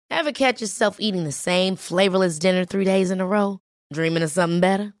Ever catch yourself eating the same flavorless dinner 3 days in a row? Dreaming of something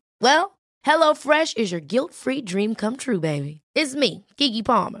better? Well, HelloFresh is your guilt-free dream come true, baby. It's me, Keke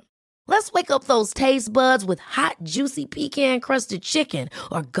Palmer. Let's wake up those taste buds with hot, juicy pecan-crusted chicken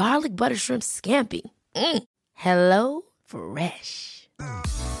or garlic butter shrimp scampi. Hello Fresh.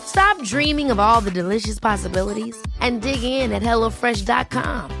 Stop dreaming of all the delicious possibilities and dig in at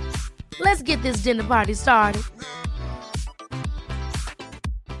HelloFresh.com. Let's get this dinner party started.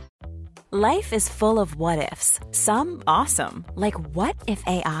 Life is full of what-ifs. Some awesome, like what if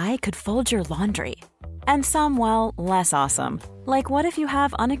AI could fold your laundry? And some, well, less awesome, like what if you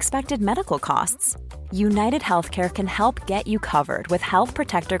have unexpected medical costs? United Healthcare can help get you covered with Health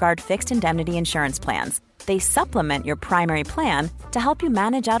Protector Guard fixed indemnity insurance plans. They supplement your primary plan to help you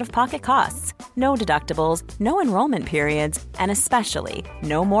manage out-of-pocket costs. No deductibles, no enrollment periods, and especially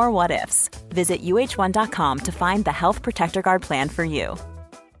no more what-ifs. Visit uh1.com to find the Health Protector Guard plan for you.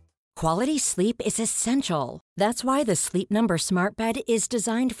 Quality sleep is essential. That's why the Sleep Number Smart Bed is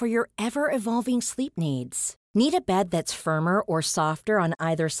designed for your ever-evolving sleep needs. Need a bed that's firmer or softer on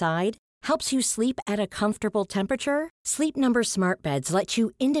either side? Helps you sleep at a comfortable temperature? Sleep Number Smart Beds let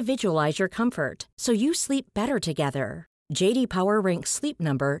you individualize your comfort, so you sleep better together. J.D. Power ranks Sleep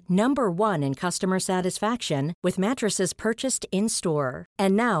Number number 1 in customer satisfaction with mattresses purchased in-store.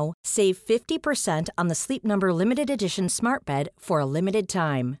 And now, save 50% on the Sleep Number Limited Edition Smart Bed for a limited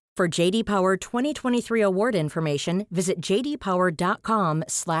time. For J.D. Power 2023 award information, visit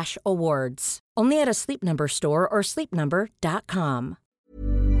jdpower.com/awards. Only at a Sleep Number store or sleepnumber.com.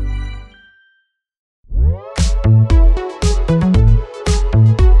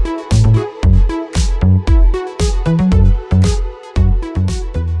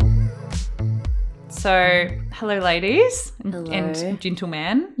 So, hello ladies Hello. and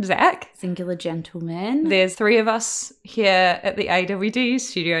gentleman, Zach. Singular gentleman. There's 3 of us here at the AWD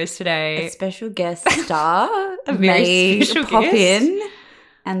studios today. A special guest star A very may special pop guest. in,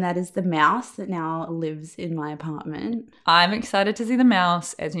 and that is the mouse that now lives in my apartment. I'm excited to see the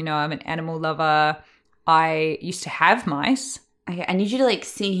mouse. As you know, I'm an animal lover. I used to have mice. Okay, I need you to like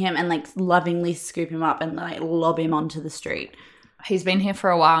see him and like lovingly scoop him up and like lob him onto the street. He's been here for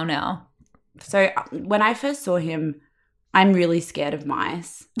a while now. So when I first saw him, I'm really scared of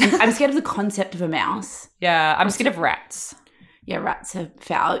mice. I'm scared of the concept of a mouse. Yeah, I'm scared of rats. Yeah, rats are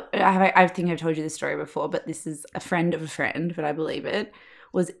foul. I think I've told you this story before, but this is a friend of a friend, but I believe it,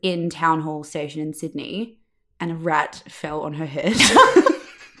 was in Town Hall Station in Sydney and a rat fell on her head.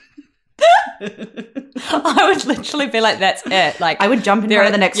 I would literally be like, that's it. Like, I would jump in front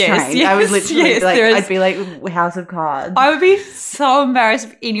of the next train. I would literally be like, I'd be like House of Cards. I would be so embarrassed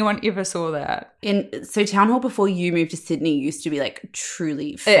if anyone ever saw that. So Town Hall before you moved to Sydney used to be like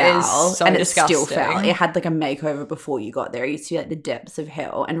truly foul. It is so and disgusting. It's still foul. It had like a makeover before you got there. It used to be like the depths of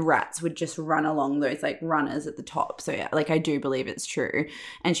hell, and rats would just run along those like runners at the top. So yeah, like I do believe it's true.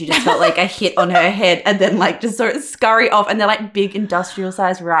 And she just felt like a hit on her head and then like just sort of scurry off, and they're like big industrial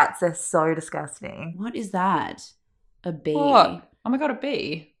sized rats. They're so disgusting. What is that? A bee. What? Oh my God, a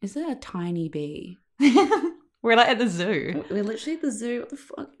bee. Is it a tiny bee? We're like at the zoo. We're literally at the zoo. What the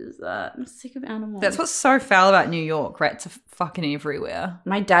fuck is that? I'm sick of animals. That's what's so foul about New York. Rats are fucking everywhere.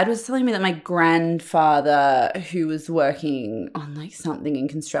 My dad was telling me that my grandfather, who was working on like something in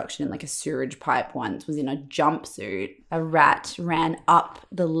construction in like a sewage pipe once, was in a jumpsuit. A rat ran up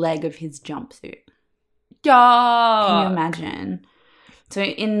the leg of his jumpsuit. Yeah. Can you imagine? So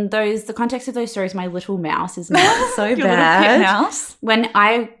in the context of those stories, my little mouse is not so Your bad. little pet mouse? When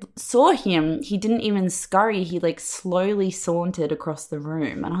I saw him, he didn't even scurry. He like slowly sauntered across the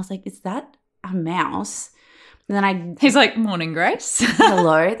room. And I was like, is that a mouse? And then He's like, morning, Grace.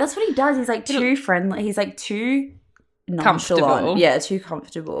 hello. That's what he does. He's like too friendly. He's like too nonchalant. Comfortable. Yeah, too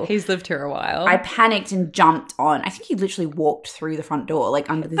comfortable. He's lived here a while. I panicked and jumped on. I think he literally walked through the front door, like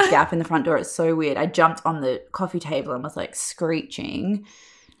under this gap in the front door. It's so weird. I jumped on the coffee table and was like screeching.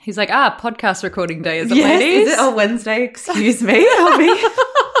 He's like, podcast recording day, is it, Yes, ladies? is it a Wednesday? Excuse me. I'll be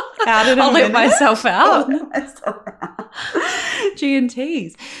out in a I'll let minute. myself out.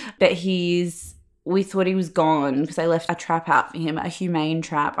 G&Ts. But we thought he was gone because I left a trap out for him, a humane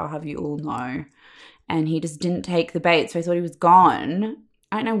trap, I'll have you all know. And he just didn't take the bait, so I thought he was gone.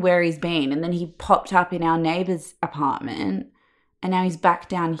 I don't know where he's been. And then he popped up in our neighbour's apartment, and now he's back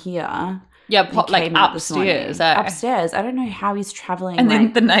down here. Yeah, He like came out this morning. upstairs. Upstairs. I don't know how he's travelling. And then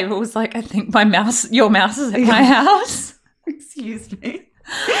like- the neighbour was like, I think your mouse is at my house. Excuse me.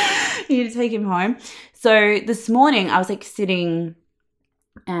 You need to take him home. So this morning I was like sitting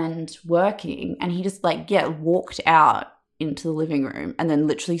and working, and he just like walked out into the living room and then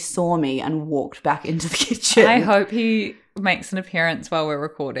literally saw me and walked back into the kitchen. I hope he makes an appearance while we're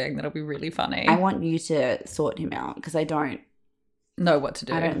recording. That'll be really funny. I want you to sort him out because I don't know what to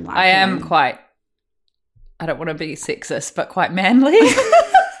do. I don't like I am him. quite, I don't want to be sexist, but quite manly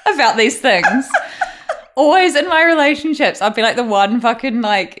about these things. Always in my relationships, I'd be like the one fucking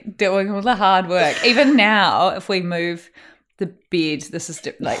like doing all the hard work. Even now, if we move the bed, this is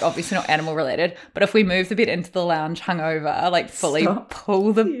like obviously not animal related, but if we move the bed into the lounge hungover, like fully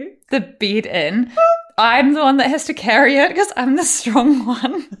pull the bed in, I'm the one that has to carry it because I'm the strong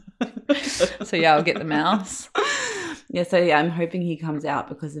one. So yeah, I'll get the mouse. Yeah, so yeah, I'm hoping he comes out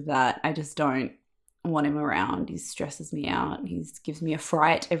because of that. I just don't want him around. He stresses me out. He gives me a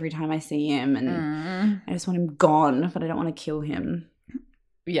fright every time I see him, and I just want him gone, but I don't want to kill him.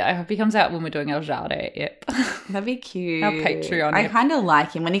 Yeah, I hope he comes out when we're doing our Jade ep. That'd be cute. Our Patreon I ep. kind of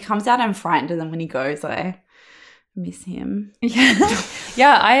like him. When he comes out, I'm frightened, and then when he goes, I miss him. Yeah.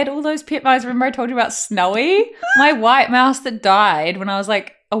 Yeah, I had all those pet mice. Remember I told you about Snowy? My white mouse that died when I was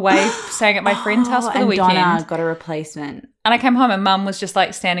like away staying at my friend's house for the and weekend. Donna got a replacement. And I came home and Mum was just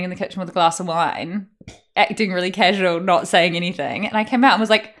like standing in the kitchen with a glass of wine, acting really casual, not saying anything. And I came out and was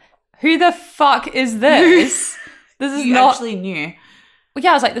like, who the fuck is this? This is You not... actually knew. Well,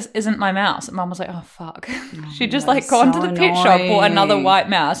 yeah, I was like, this isn't my mouse. And Mum was like, oh, fuck. She'd just like that's gone so to the pet shop, bought another annoying. white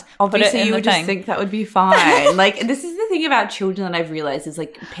mouse, Obviously, put it in you the would just thing. think that would be fine. Like, this is the thing about children that I've realized is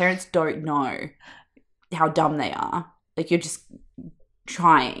like parents don't know how dumb they are. Like, you're just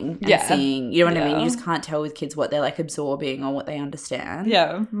trying and seeing. You know what I mean? You just can't tell with kids what they're like absorbing or what they understand.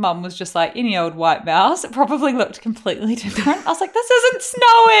 Yeah, Mum was just like, any old white mouse. It probably looked completely different. I was like, this isn't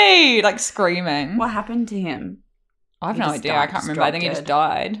Snowy! Like screaming. What happened to him? I have He no just idea. died, I can't just remember. I think he dropped just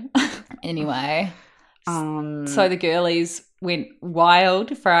died. Anyway. Um, So the girlies went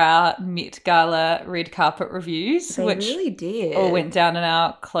wild for our Met Gala red carpet reviews, they which really did. all went down in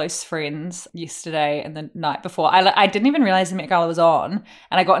our close friends yesterday and the night before. I didn't even realize the Met Gala was on,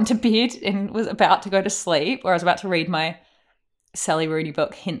 and I got into bed and was about to go to sleep, or I was about to read my Sally Rooney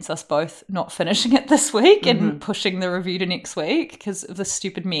book, hence us both not finishing it this week and pushing the review to next week because of the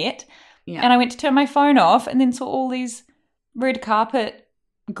stupid Met. Yeah. And I went to turn my phone off and then saw all these red carpet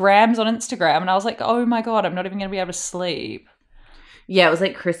grams on Instagram, and I was like, oh my God, I'm not even going to be able to sleep. Yeah, it was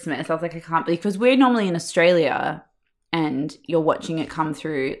like Christmas. I was like, I can't believe, because we're normally in Australia and you're watching it come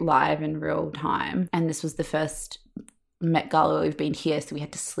through live in real time. And this was the first Met Gala we've been here, so we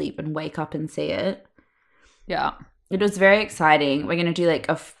had to sleep and wake up and see it. Yeah. It was very exciting. We're going to do like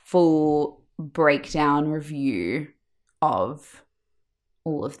a full breakdown review of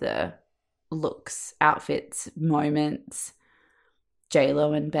all of the looks, outfits, moments,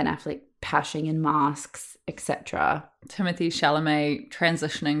 J-Lo and Ben Affleck pashing in masks, etc. Timothy Chalamet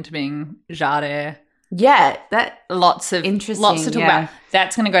transitioning to being Jade. Yeah, that Lots to interesting. talk yeah. about.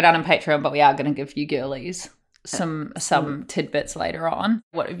 That's going to go down on Patreon, but we are going to give you girlies some tidbits later on.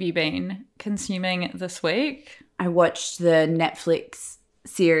 What have you been consuming this week? I watched the Netflix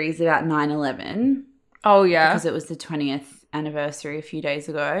series about 9/11 Oh yeah, because it was the 20th anniversary a few days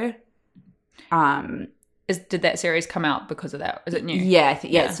ago. did that series come out because of that? Is it new? Yeah,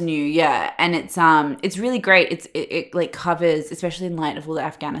 it's new. Yeah, and it's really great. It like covers, especially in light of all the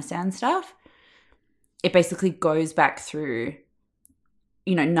Afghanistan stuff. It basically goes back through,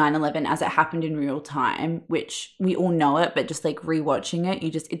 9/11 as it happened in real time, which we all know it, but just like rewatching it,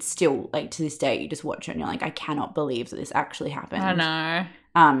 it's still like to this day, you just watch it and you're like, I cannot believe that this actually happened. I know.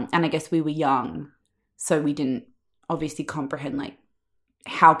 And I guess we were young, so we didn't obviously comprehend like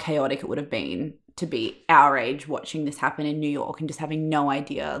how chaotic it would have been to be our age watching this happen in New York and just having no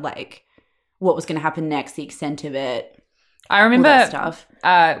idea like what was going to happen next, the extent of it. I remember all that stuff.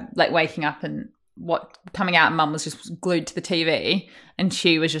 Like waking up and coming out, and Mum was just glued to the TV, and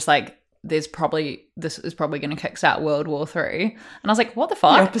she was just like, this is probably going to kickstart World War III. And I was like, what the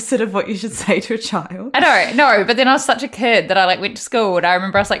fuck? The opposite of what you should say to a child. I don't know, but then I was such a kid that I like went to school, and I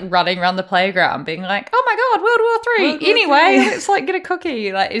remember us like running around the playground being like, oh my God, World War III. Anyway, let's like get a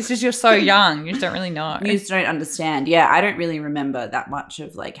cookie. Like, it's just, you're so young. You just don't really know. You just don't understand. Yeah, I don't really remember that much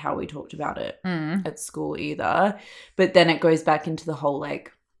of like how we talked about it at school either. But then it goes back into the whole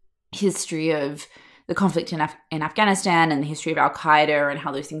like history of the conflict in Afghanistan and the history of Al-Qaeda and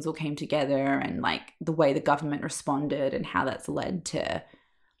how those things all came together and like the way the government responded and how that's led to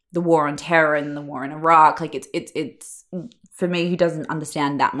the war on terror and the war in Iraq. Like it's for me, who doesn't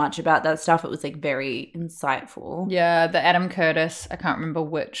understand that much about that stuff, it was like very insightful. Yeah, the Adam Curtis, I can't remember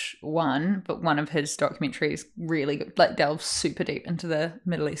which one, but one of his documentaries really like delves super deep into the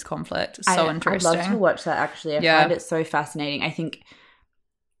Middle East conflict. It's so interesting. I'd love to watch that actually. I find it so fascinating. I think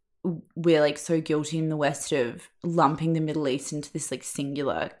we're like so guilty in the West of lumping the Middle East into this like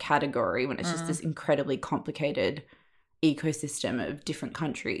singular category when it's just this incredibly complicated ecosystem of different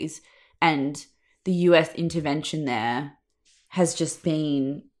countries. And the US intervention there has just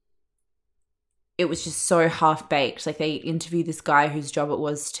been, it was just so half-baked. Like they interviewed this guy whose job it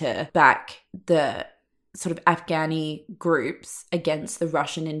was to back the sort of Afghani groups against the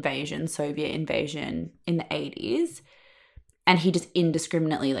Russian invasion, Soviet invasion in the 80s. And he just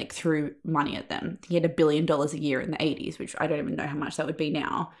indiscriminately like threw money at them. He had $1 billion a year in the 80s, which I don't even know how much that would be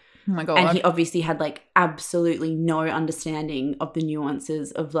now. Oh my God. And he obviously had like absolutely no understanding of the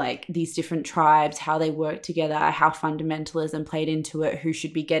nuances of like these different tribes, how they work together, how fundamentalism played into it, who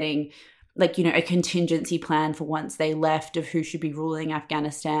should be getting like, you know, a contingency plan for once they left of who should be ruling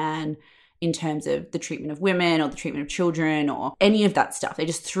Afghanistan in terms of the treatment of women or the treatment of children or any of that stuff. They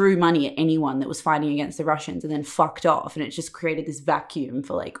just threw money at anyone that was fighting against the Russians and then fucked off. And it just created this vacuum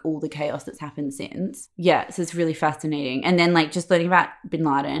for like all the chaos that's happened since. Yeah, so it's really fascinating. And then like just learning about Bin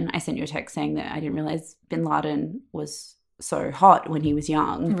Laden, I sent you a text saying that I didn't realize Bin Laden was so hot when he was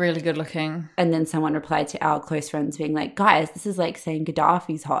young. Really good looking. And then someone replied to our close friends being like, guys, this is like saying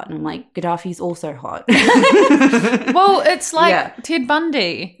Gaddafi's hot. And I'm like, Gaddafi's also hot. Well, it's like Yeah. Ted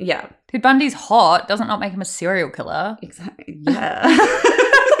Bundy. Yeah. Ted Bundy's hot doesn't not make him a serial killer. Exactly. Yeah.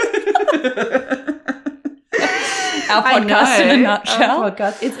 Our podcast in a nutshell. Our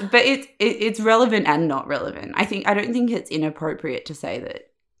podcast. It's relevant and not relevant. I don't think it's inappropriate to say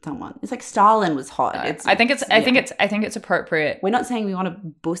that someone. It's like Stalin was hot. No, I think it's appropriate. We're not saying we want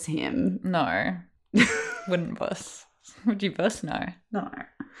to buss him. No. Wouldn't buss. Would you buss? No. No.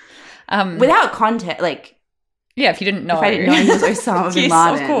 Without context, like. Yeah, if you didn't know. If I didn't know he was Osama bin Laden.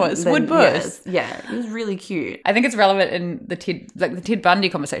 Yes, of course. Then Would buss. Yes. Yeah, he was really cute. I think it's relevant in the Ted Bundy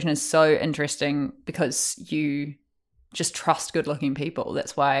conversation is so interesting because you just trust good-looking people.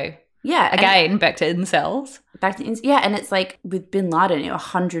 That's why. Yeah. Again, back to incels. And it's like with Bin Laden,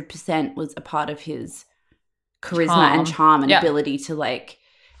 100% was a part of his charisma and charm and ability to like,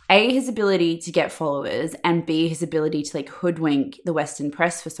 A, his ability to get followers, and B, his ability to like hoodwink the Western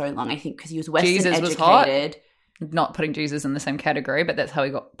press for so long. I think because he was Western Jesus educated. was hot. Not putting Jesus in the same category, but that's how he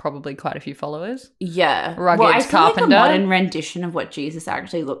got probably quite a few followers. Yeah. Rugged I saw carpenter. like a modern rendition of what Jesus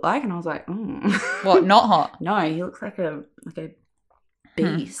actually looked like, and I was like, What, not hot? No, he looks like a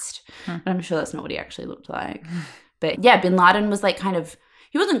beast. But I'm sure that's not what he actually looked like. But yeah, Bin Laden was like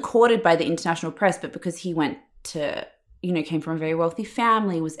he wasn't courted by the international press, but because he went to, came from a very wealthy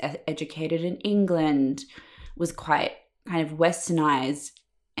family, was educated in England, was quite kind of westernized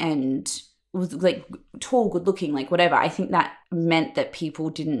and was like tall, good looking, like whatever. I think that meant that people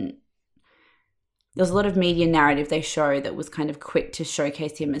didn't, there was a lot of media narrative they show that was kind of quick to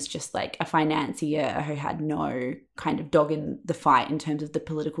showcase him as just like a financier who had no kind of dog in the fight in terms of the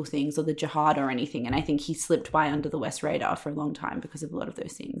political things or the jihad or anything. And I think he slipped by under the West radar for a long time because of a lot of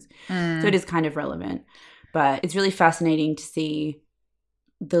those things. So it is kind of relevant. But it's really fascinating to see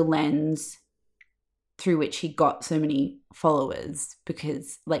the lens through which he got so many followers,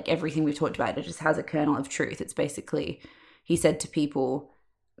 because like everything we've talked about, it just has a kernel of truth. It's basically, he said to people,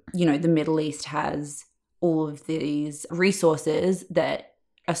 the Middle East has all of these resources that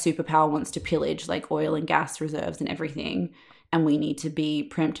a superpower wants to pillage, like oil and gas reserves and everything, and we need to be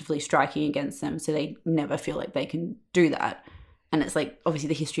preemptively striking against them so they never feel like they can do that. And it's like, obviously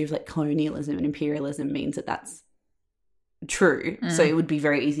the history of like colonialism and imperialism means that that's true. So it would be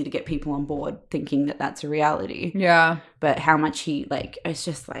very easy to get people on board thinking that that's a reality. Yeah. But how much he like, it's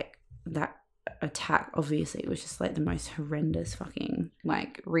just like that attack, obviously it was just like the most horrendous fucking,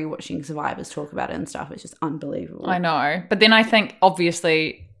 like rewatching survivors talk about it and stuff. It's just unbelievable. I know. But then I think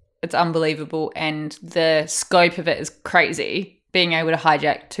obviously it's unbelievable and the scope of it is crazy. Being able to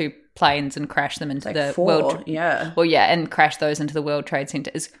hijack two planes and crash them into the world. Yeah. Well, yeah, and crash those into the World Trade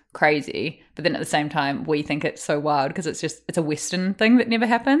Center is crazy. But then at the same time, we think it's so wild because it's a Western thing that never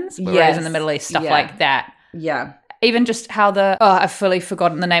happens. Whereas in the Middle East, stuff like that. Yeah. Even just how I've fully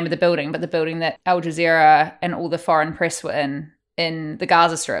forgotten the name of the building, but the building that Al Jazeera and all the foreign press were in the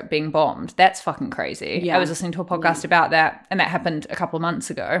Gaza Strip being bombed, that's fucking crazy. Yeah. I was listening to a podcast about that, and that happened a couple of months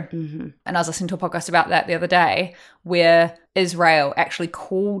ago. Mm-hmm. And I was listening to a podcast about that the other day where Israel actually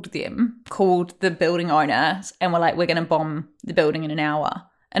called the building owners and were like, we're going to bomb the building in an hour,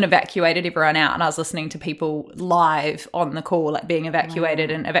 and evacuated everyone out. And I was listening to people live on the call, like being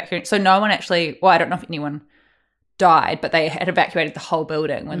evacuated and evacuating. So no one actually, I don't know if anyone died, but they had evacuated the whole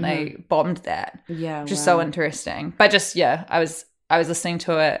building when they bombed that. Yeah. Which is so interesting. But just, I was listening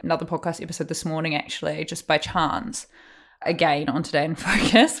to another podcast episode this morning, actually, just by chance, again on Today in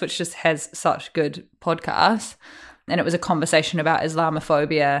Focus, which just has such good podcasts. And it was a conversation about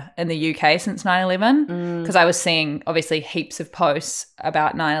Islamophobia in the UK since 9/11. Because I was seeing obviously heaps of posts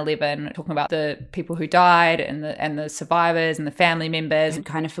about 9/11, talking about the people who died and the survivors and the family members. I'd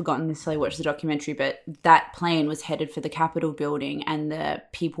kind of forgotten this till I watched the documentary, but that plane was headed for the Capitol building, and the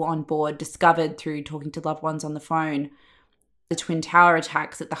people on board discovered through talking to loved ones on the phone the Twin Tower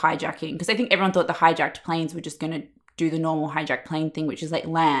attacks at the hijacking. Because I think everyone thought the hijacked planes were just going to do the normal hijacked plane thing, which is like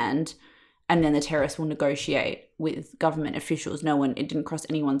land, and then the terrorists will negotiate with government officials. It didn't cross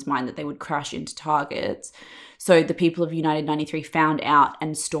anyone's mind that they would crash into targets. So the people of United 93 found out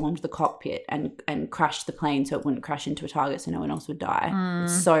and stormed the cockpit and crashed the plane so it wouldn't crash into a target so no one else would die.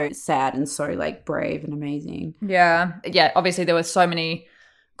 It's so sad and so like brave and amazing. Yeah. Obviously there were so many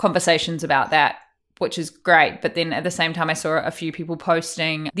conversations about that, which is great. But then at the same time, I saw a few people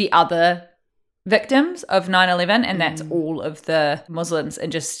posting the other victims of 9/11, and that's all of the Muslims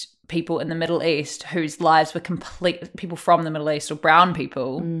and just people in the Middle East whose lives were people from the Middle East or brown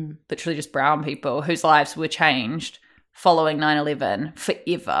people, literally just brown people whose lives were changed following 9/11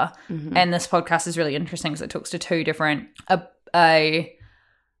 forever. And this podcast is really interesting because it talks to two different, a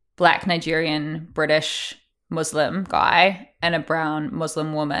black Nigerian British Muslim guy and a brown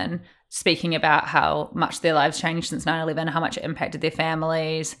Muslim woman, speaking about how much their lives changed since 9/11, how much it impacted their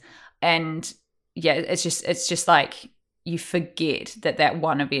families. And yeah, it's just like you forget that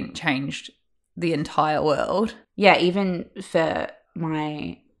one event changed the entire world. Yeah, even for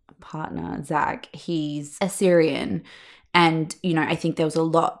my partner, Zach, he's Assyrian. And, I think there was a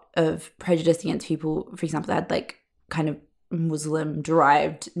lot of prejudice against people, for example, that had like kind of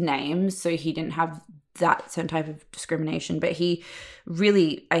Muslim-derived names. So he didn't have that certain type of discrimination. But he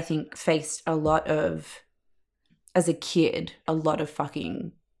really, I think, faced as a kid, a lot of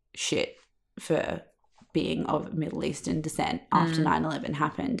fucking shit for being of Middle Eastern descent after 9/11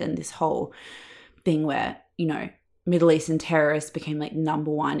 happened, and this whole thing where, Middle Eastern terrorists became like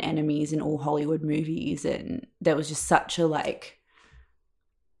number one enemies in all Hollywood movies, and there was just such a like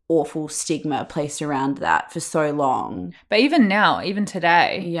awful stigma placed around that for so long. But even now, even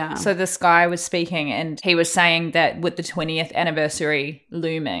today. Yeah. So this guy was speaking and he was saying that with the 20th anniversary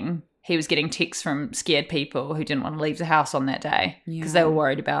looming, he was getting texts from scared people who didn't want to leave the house on that day because they were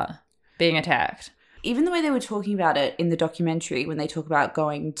worried about being attacked. Even the way they were talking about it in the documentary, when they talk about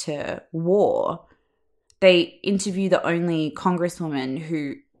going to war, they interview the only congresswoman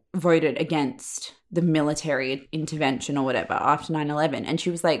who voted against the military intervention or whatever after 9/11. And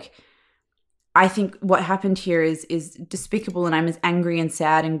she was like, I think what happened here is despicable, and I'm as angry and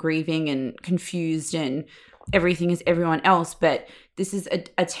sad and grieving and confused and everything as everyone else. But this is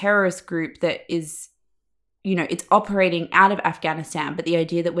a terrorist group that is, it's operating out of Afghanistan, but the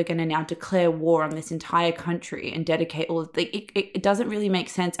idea that we're going to now declare war on this entire country and dedicate all of it doesn't really make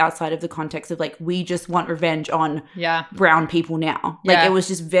sense outside of the context of like, we just want revenge on brown people now. Like it was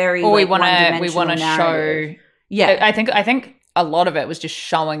just very, or like, we want to show. Yeah. I think a lot of it was just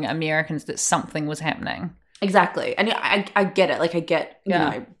showing Americans that something was happening. Exactly. And I get it. Like I get,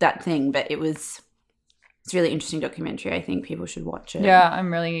 that thing, but it's a really interesting documentary. I think people should watch it. Yeah,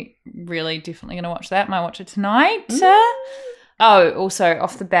 I'm really, really definitely going to watch that. Might watch it tonight. Oh, also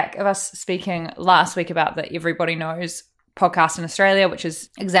off the back of us speaking last week about the Everybody Knows podcast in Australia, which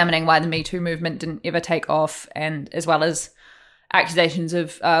is examining why the Me Too movement didn't ever take off, and as well as accusations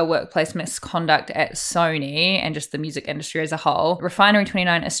of workplace misconduct at Sony and just the music industry as a whole. Refinery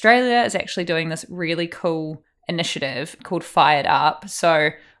 29 Australia is actually doing this really cool initiative called Fired Up. So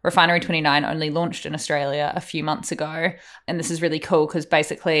Refinery 29 only launched in Australia a few months ago. And this is really cool because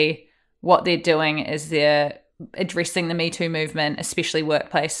basically what they're doing is they're addressing the Me Too movement, especially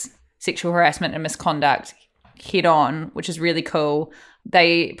workplace sexual harassment and misconduct, head on, which is really cool.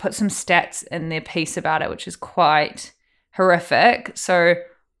 They put some stats in their piece about it, which is quite horrific. So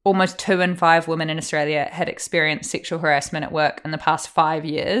almost 2 in 5 women in Australia had experienced sexual harassment at work in the past 5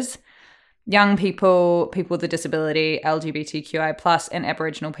 years. Young people, people with a disability, LGBTQI+, and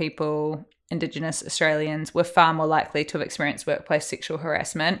Aboriginal people, Indigenous Australians, were far more likely to have experienced workplace sexual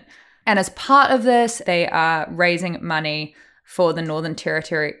harassment. And as part of this, they are raising money for the Northern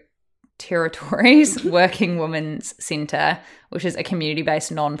Territories Working Women's Centre, which is a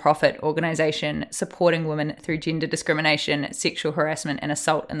community-based non-profit organisation supporting women through gender discrimination, sexual harassment and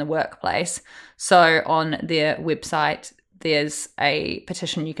assault in the workplace. So on their website, there's a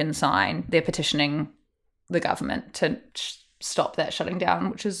petition you can sign. They're petitioning the government to stop that shutting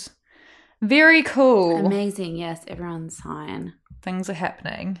down, which is very cool. Amazing. Yes, everyone sign. Things are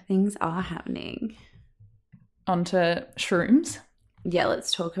happening. Things are happening. On to shrooms. Yeah,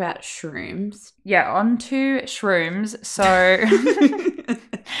 let's talk about shrooms. Yeah, on to shrooms. So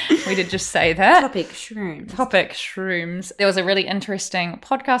We did just say that. Topic shrooms. Topic shrooms. There was a really interesting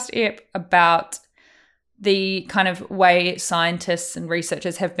podcast ep about the kind of way scientists and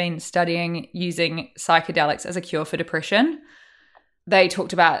researchers have been studying using psychedelics as a cure for depression. They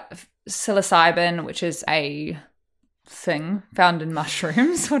talked about psilocybin, which is a thing found in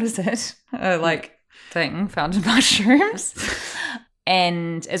mushrooms. What is it? Thing found in mushrooms.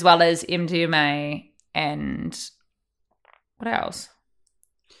 And as well as MDMA and what else?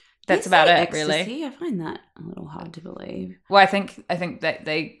 That's about it, ecstasy. really. I find that a little hard to believe. Well, I think that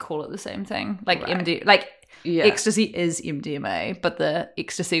they call it the same thing. Like Right. Ecstasy is MDMA, but the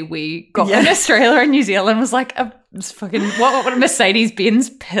ecstasy we got in Australia and New Zealand was like a fucking what a Mercedes-Benz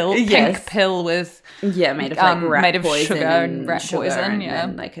pill, pink pill with made of rat made of poison sugar and rat poison.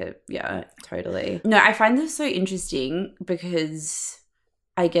 And totally. No, I find this so interesting because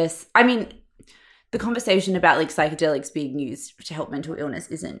the conversation about like psychedelics being used to help mental illness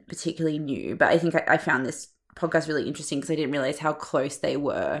isn't particularly new, but I think I found this podcast really interesting because I didn't realize how close they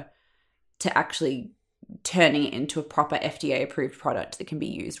were to actually turning it into a proper FDA approved product that can be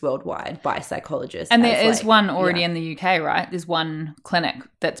used worldwide by psychologists. And there is one already in the UK, right? There's one clinic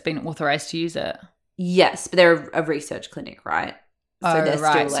that's been authorized to use it. Yes, but they're a research clinic, right? So they're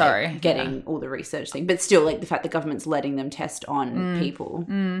still getting all the research thing, but still like the fact the government's letting them test on people.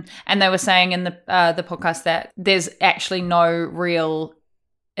 And they were saying in the podcast that there's actually no real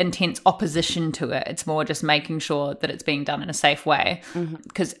intense opposition to it. It's more just making sure that it's being done in a safe way.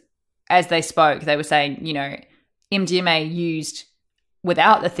 Because as they spoke, they were saying, MDMA used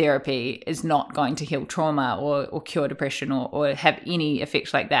without the therapy is not going to heal trauma or cure depression or have any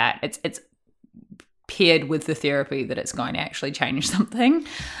effect like that. It's paired with the therapy that it's going to actually change something.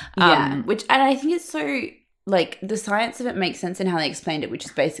 And I think it's so like the science of it makes sense in how they explained it, which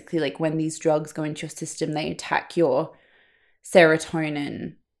is basically like when these drugs go into your system, they attack your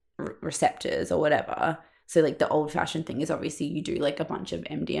serotonin receptors or whatever. So like the old fashioned thing is obviously you do like a bunch of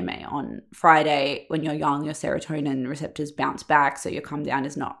MDMA on Friday. When you're young, your serotonin receptors bounce back. So your come down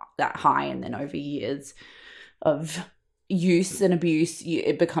is not that high. And then over years of use and abuse,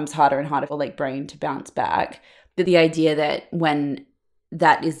 it becomes harder and harder for like brain to bounce back. But the idea that when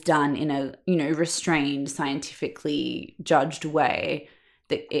that is done in a, restrained, scientifically judged way,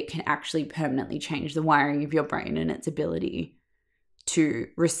 that it can actually permanently change the wiring of your brain and its ability to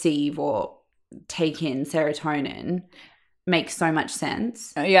receive or take in serotonin makes so much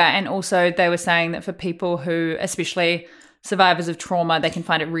sense. Yeah, and also they were saying that for people who, especially survivors of trauma, they can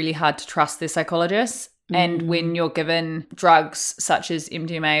find it really hard to trust their psychologists. And when you're given drugs such as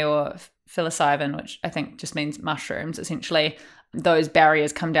MDMA or psilocybin, which I think just means mushrooms, essentially, those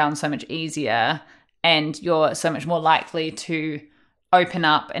barriers come down so much easier and you're so much more likely to open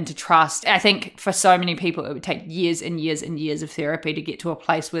up and to trust. I think for so many people, it would take years and years and years of therapy to get to a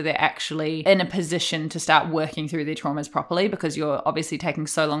place where they're actually in a position to start working through their traumas properly, because you're obviously taking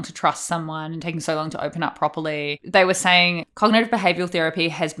so long to trust someone and taking so long to open up properly. They were saying cognitive behavioral therapy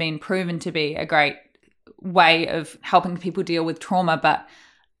has been proven to be a great way of helping people deal with trauma, but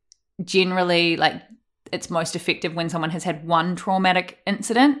generally like it's most effective when someone has had one traumatic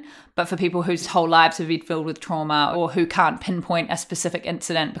incident. But for people whose whole lives have been filled with trauma or who can't pinpoint a specific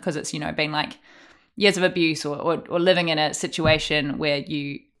incident because it's, been like years of abuse or living in a situation where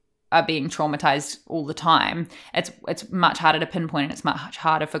you are being traumatized all the time, it's much harder to pinpoint and it's much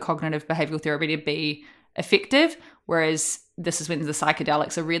harder for cognitive behavioral therapy to be effective. Whereas this is when the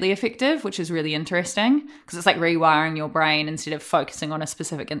psychedelics are really effective, which is really interesting because it's like rewiring your brain instead of focusing on a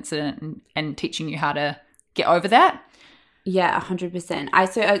specific incident and teaching you how to get over that. Yeah,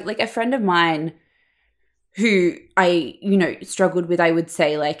 100%. Like a friend of mine who I, struggled with, I would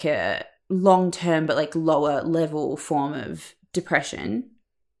say like a long-term but like lower level form of depression,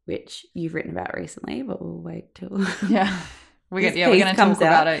 which you've written about recently, but we'll wait till we're going to talk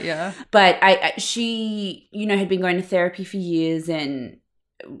about it. Yeah. But she, had been going to therapy for years and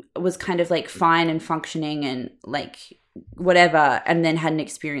was kind of like fine and functioning and like whatever. And then had an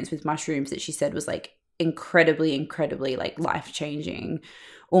experience with mushrooms that she said was like incredibly, incredibly like life-changing,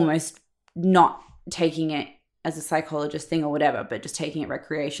 almost not taking it as a psychologist thing or whatever, but just taking it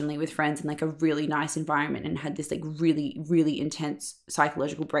recreationally with friends in like a really nice environment, and had this like really, really intense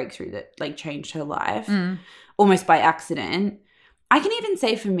psychological breakthrough that like changed her life almost by accident. I can even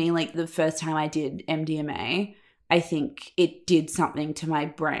say for me, like the first time I did MDMA, I think it did something to my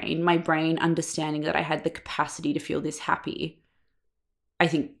brain understanding that I had the capacity to feel this happy, I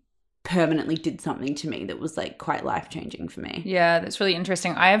think permanently did something to me that was like quite life-changing for me. Yeah, that's really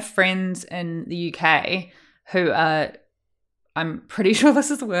interesting. I have friends in the UK who are, I'm pretty sure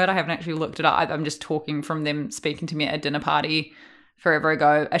this is the word, I haven't actually looked it up. I'm just talking from them speaking to me at a dinner party forever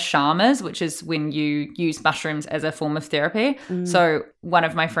ago are shamas, which is when you use mushrooms as a form of therapy. So one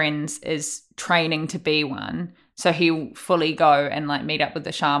of my friends is training to be one. So he'll fully go and like meet up with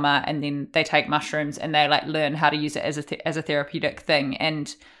the shama, and then they take mushrooms and they like learn how to use it as a therapeutic thing.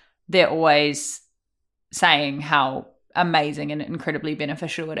 And they're always saying how amazing and incredibly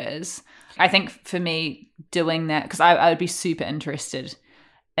beneficial it is. I think for me doing that, because I would be super interested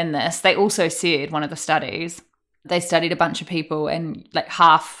in this. They also said, one of the studies, they studied a bunch of people and like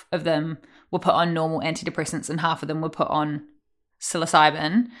half of them were put on normal antidepressants and half of them were put on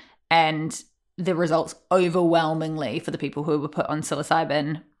psilocybin, and the results overwhelmingly for the people who were put on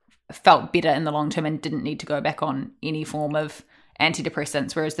psilocybin felt better in the long term and didn't need to go back on any form of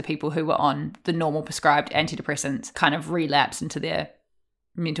antidepressants, whereas the people who were on the normal prescribed antidepressants kind of relapsed into their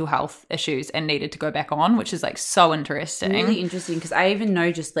mental health issues and needed to go back on, which is like so interesting. Really interesting, because I even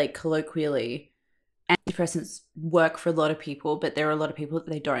know just like colloquially antidepressants work for a lot of people, but there are a lot of people that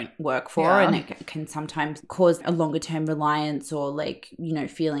they don't work for, and it can sometimes cause a longer term reliance or like, you know,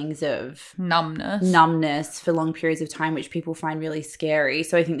 feelings of numbness for long periods of time, which people find really scary.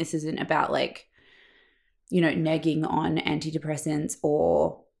 So I think this isn't about like, you know, negging on antidepressants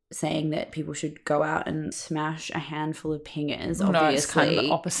or saying that people should go out and smash a handful of pingers. Obviously, no, it's kind of the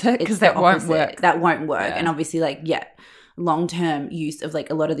opposite, because that won't work. That won't work. And obviously, like, long-term use of like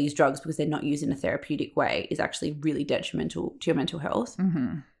a lot of these drugs, because they're not used in a therapeutic way, is actually really detrimental to your mental health.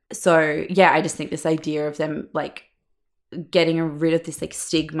 So yeah, I just think this idea of them like getting rid of this like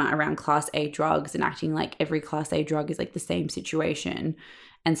stigma around class A drugs and acting like every class A drug is like the same situation,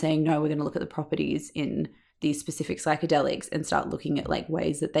 and saying, no, we're going to look at the properties in these specific psychedelics and start looking at like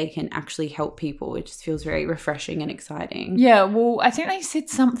ways that they can actually help people. It just feels very refreshing and exciting. Yeah, well, I think they said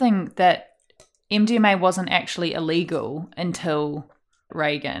something that MDMA wasn't actually illegal until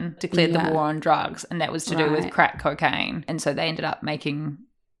Reagan declared the war on drugs, and that was to do with crack cocaine. And so they ended up making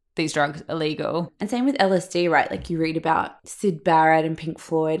these drugs illegal. And same with LSD, right? Like you read about Syd Barrett and Pink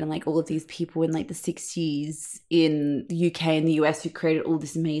Floyd and like all of these people in like the 60s in the UK and the US who created all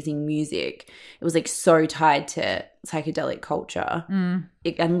this amazing music. It was like so tied to psychedelic culture.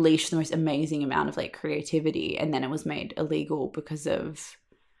 It unleashed the most amazing amount of like creativity, and then it was made illegal because of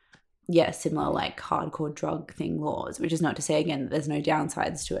similar like hardcore drug thing laws, which is not to say again that there's no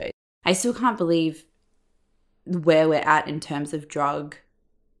downsides to it. I still can't believe where we're at in terms of drug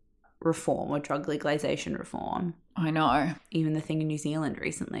reform or drug legalization reform. I know. Even the thing in New Zealand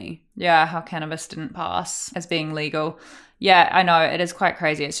recently. Yeah, how cannabis didn't pass as being legal. Yeah, I know. It is quite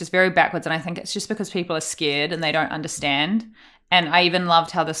crazy. It's just very backwards, and I think it's just because people are scared and they don't understand. And I even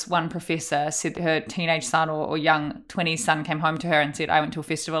loved how this one professor said her teenage son or young 20s son came home to her and said, I went to a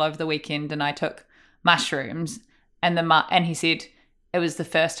festival over the weekend and I took mushrooms. And he said, it was the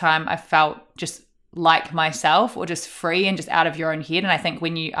first time I felt just like myself, or just free and just out of your own head. And I think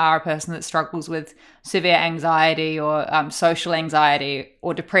when you are a person that struggles with severe anxiety or social anxiety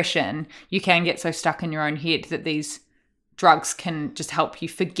or depression, you can get so stuck in your own head that these drugs can just help you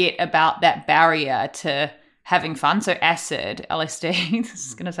forget about that barrier to having fun. So acid, LSD, this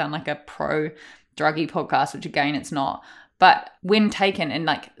is going to sound like a pro-druggy podcast, which again, it's not. But when taken in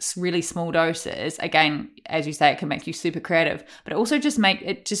like really small doses, again, as you say, it can make you super creative, but it also just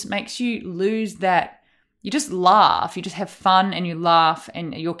makes you lose that. You just laugh, you just have fun and you laugh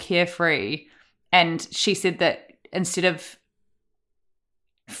and you're carefree. And she said that instead of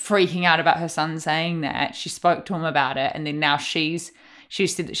freaking out about her son saying that, she spoke to him about it. And then now she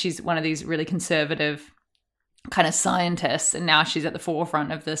said that she's one of these really conservative kind of scientists, and now she's at the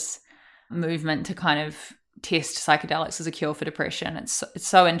forefront of this movement to kind of test psychedelics as a cure for depression. It's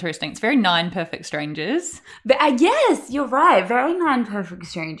so interesting. It's very 9 Perfect Strangers. But yes, you're right. Very 9 Perfect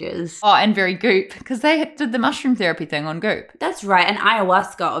Strangers. Oh, and very Goop, because they did the mushroom therapy thing on Goop. That's right. And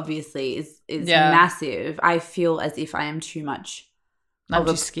ayahuasca obviously is massive. I feel as if I am too much of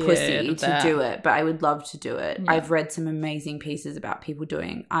a pussy to do it, but I would love to do it. Yeah. I've read some amazing pieces about people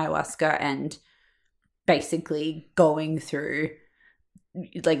doing ayahuasca and basically going through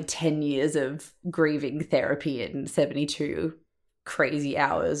like 10 years of grieving therapy and 72 crazy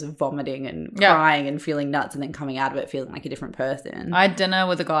hours of vomiting and crying and feeling nuts, and then coming out of it feeling like a different person. I had dinner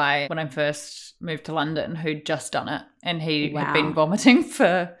with a guy when I first moved to London who'd just done it, and he had been vomiting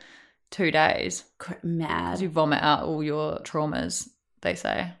for 2 days. Mad. You vomit out all your traumas, they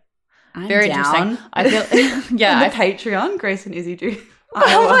say. I'm very down. Interesting. I feel on the Patreon, Grace and Izzy do.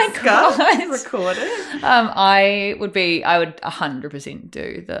 Oh my God. Recorded. I would 100%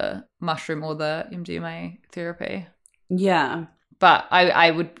 do the mushroom or the MDMA therapy. Yeah. But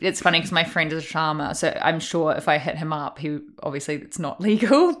I would, it's funny because my friend is a shaman, so I'm sure if I hit him up, obviously it's not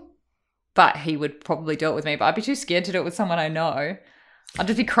legal. but he would probably do it with me. But I'd be too scared to do it with someone I know. I'd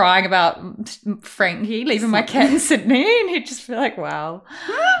just be crying about Frankie leaving my cat in Sydney, and he'd just be like, wow.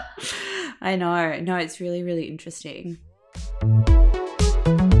 I know. No, it's really, really interesting.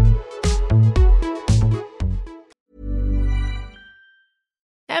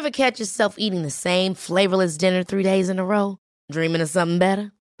 Ever catch yourself eating the same flavorless dinner 3 days in a row? Dreaming of something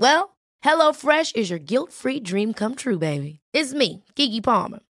better? Well, HelloFresh is your guilt-free dream come true, baby. It's me, Keke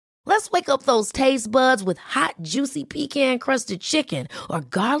Palmer. Let's wake up those taste buds with hot, juicy pecan-crusted chicken or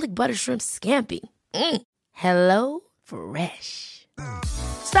garlic butter shrimp scampi. Hello Fresh.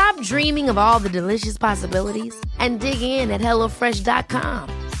 Stop dreaming of all the delicious possibilities and dig in at HelloFresh.com.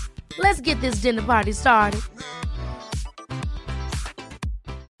 Let's get this dinner party started.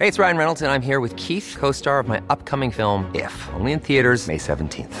 Hey, it's Ryan Reynolds, and I'm here with Keith, co-star of my upcoming film, If, only in theaters May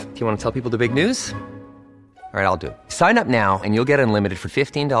 17th. Do you want to tell people the big news? All right, I'll do it. Sign up now and you'll get unlimited for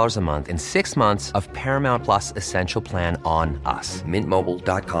 $15 a month and 6 months of Paramount Plus Essential Plan on us.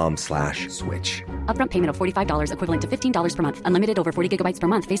 MintMobile.com/switch. Upfront payment of $45 equivalent to $15 per month. Unlimited over 40 gigabytes per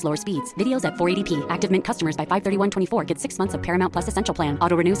month. Face lower speeds. Videos at 480p. Active Mint customers by 531.24 get 6 months of Paramount Plus Essential Plan.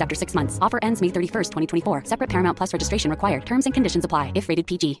 Auto renews after 6 months. Offer ends May 31st, 2024. Separate Paramount Plus registration required. Terms and conditions apply if rated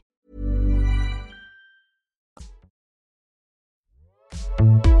PG.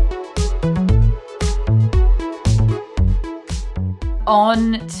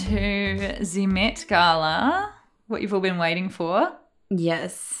 On to the Met Gala, what you've all been waiting for.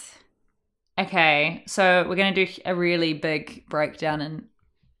 Yes. Okay, so we're going to do a really big breakdown in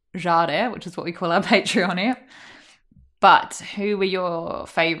Jade, which is what we call our Patreon app. But who were your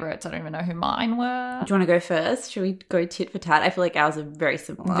favourites? I don't even know who mine were. Do you want to go first? Should we go tit for tat? I feel like ours are very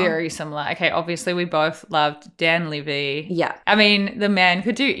similar. Very similar. Okay, obviously we both loved Dan Levy. Yeah. I mean, the man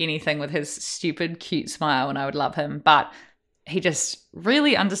could do anything with his stupid, cute smile and I would love him. But he just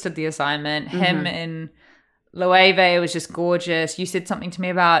really understood the assignment. Him in Loewe was just gorgeous. You said something to me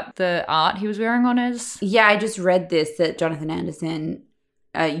about the art he was wearing on his... Yeah, I just read this, that Jonathan Anderson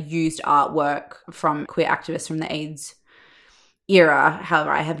used artwork from queer activists from the AIDS era. However,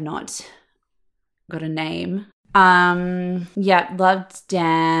 I have not got a name. Yeah, loved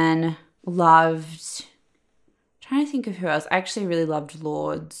Dan. Trying to think of who else. I actually really loved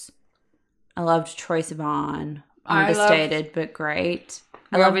Lords. I loved Troye Sivan. Understated, but great.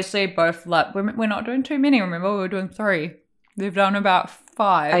 We obviously both love... We're not doing too many, remember? We were doing 3. They've done about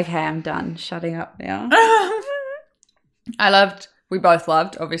 5. Okay, I'm done. Shutting up now. We both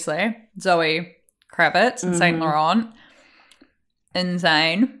loved, obviously, Zoe Kravitz and Saint Laurent.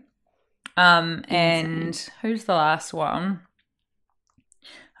 Insane. And who's the last one?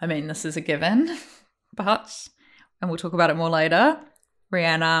 I mean, this is a given, but, and we'll talk about it more later,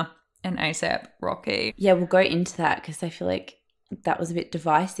 Rihanna and A$AP Rocky. Yeah, we'll go into that because I feel like that was a bit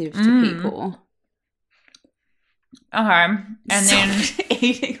divisive to people. Okay. And then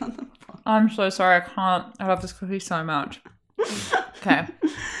eating on the phone. I'm so sorry, I can't. I love this cookie so much. Okay.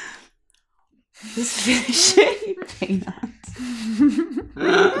 Just finish it, you peanuts.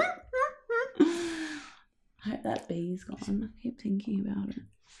 I hope that bee's gone. I keep thinking about it.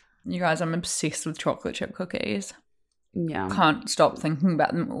 You guys, I'm obsessed with chocolate chip cookies. Yeah. Can't stop thinking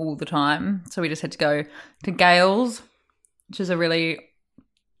about them all the time. So we just had to go to Gale's, which is a really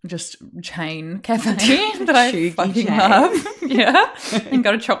just chain cafe that I fucking love. Yeah. And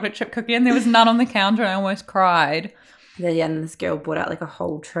got a chocolate chip cookie and there was none on the counter and I almost cried. Then this girl brought out like a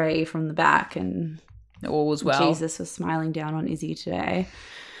whole tray from the back and all was well. Jesus was smiling down on Izzy today.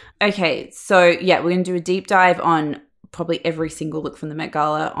 Okay, so yeah, we're going to do a deep dive on probably every single look from the Met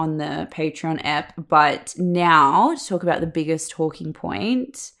Gala on the Patreon app. But now to talk about the biggest talking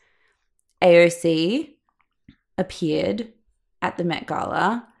point, AOC appeared at the Met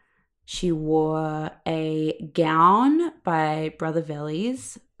Gala. She wore a gown by Brother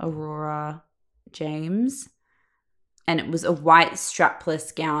Vellies, Aurora James. And it was a white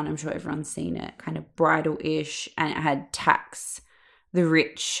strapless gown. I'm sure everyone's seen it, kind of bridal-ish. And it had tax the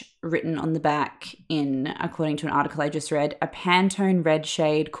rich written on the back in, according to an article I just read, a Pantone red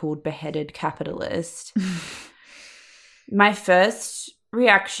shade called Beheaded Capitalist. My first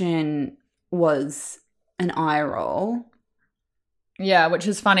reaction was an eye roll. Yeah, which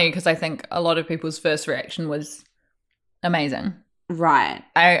is funny because I think a lot of people's first reaction was amazing. Right.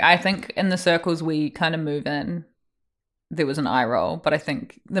 I think in the circles we kind of move in, there was an eye roll, but I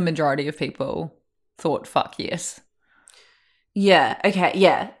think the majority of people thought, fuck yes. Yeah, okay,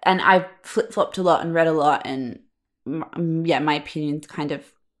 yeah. And I flip-flopped a lot and read a lot and, yeah, my opinion's kind of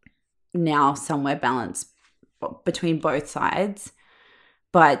now somewhere balanced between both sides.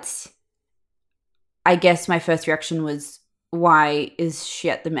 But I guess my first reaction was why is she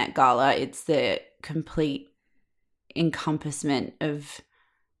at the Met Gala? It's the complete encompassment of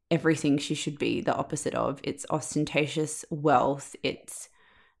everything she should be the opposite of. It's ostentatious wealth. It's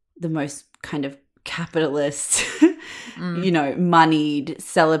the most kind of capitalist, moneyed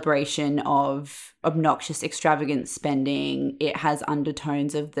celebration of obnoxious, extravagant spending. It has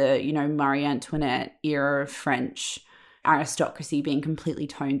undertones of the, Marie Antoinette era of French aristocracy being completely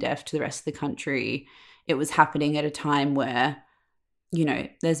tone deaf to the rest of the country. It was happening at a time where,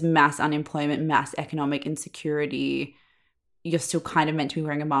 there's mass unemployment, mass economic insecurity. You're still kind of meant to be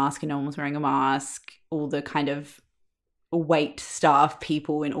wearing a mask and no one was wearing a mask. All the kind of wait staff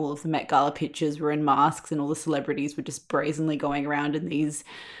people in all of the Met Gala pictures were in masks, and all the celebrities were just brazenly going around in these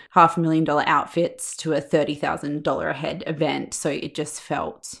 $500,000 outfits to a $30,000 a head event. So it just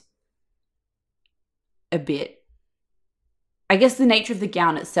felt a bit, I guess the nature of the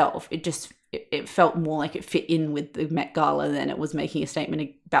gown itself, it felt more like it fit in with the Met Gala than it was making a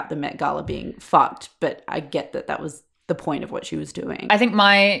statement about the Met Gala being fucked. But I get that was the point of what she was doing. I think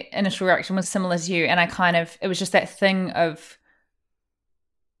my initial reaction was similar to you, and it was just that thing of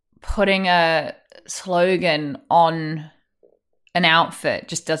putting a slogan on an outfit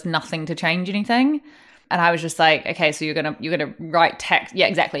just does nothing to change anything. And I was just like, okay, so you're gonna write tax, yeah,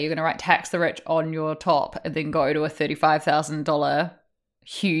 exactly, you're gonna write tax the rich on your top and then go to a $35,000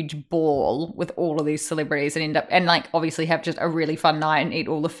 huge ball with all of these celebrities and end up and like obviously have just a really fun night and eat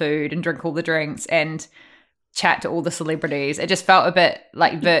all the food and drink all the drinks and chat to all the celebrities. It just felt a bit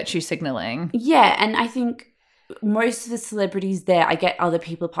like virtue signaling. Yeah, and I think most of the celebrities there, I get other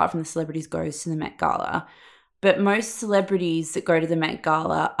people apart from the celebrities goes to the Met Gala, but most celebrities that go to the Met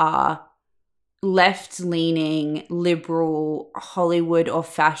Gala are left-leaning, liberal, Hollywood or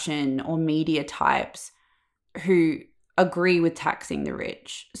fashion or media types who agree with taxing the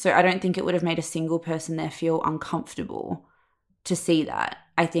rich. So I don't think it would have made a single person there feel uncomfortable to see that.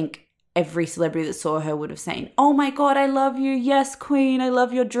 I think every celebrity that saw her would have said, "Oh my God, I love you. Yes, queen, I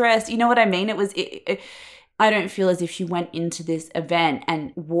love your dress." You know what I mean? I don't feel as if she went into this event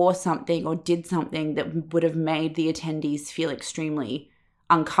and wore something or did something that would have made the attendees feel extremely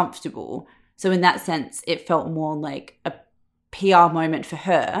uncomfortable. So in that sense, it felt more like a PR moment for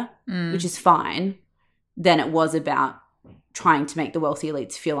her, which is fine, than it was about trying to make the wealthy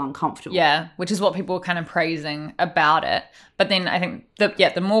elites feel uncomfortable. Yeah, which is what people were kind of praising about it. But then I think,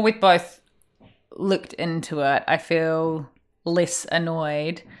 the more we've both looked into it, I feel less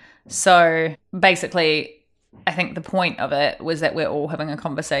annoyed. So basically, I think the point of it was that we're all having a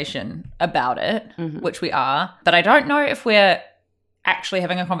conversation about it, which we are. But I don't know if we're actually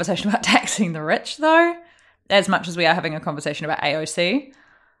having a conversation about taxing the rich, though, as much as we are having a conversation about AOC.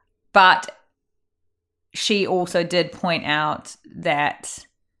 But she also did point out that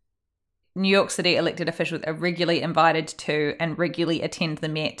New York City elected officials are regularly invited to and regularly attend the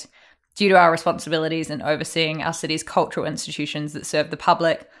Met due to our responsibilities in overseeing our city's cultural institutions that serve the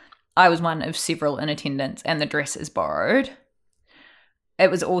public. I was one of several in attendance, and the dress is borrowed. It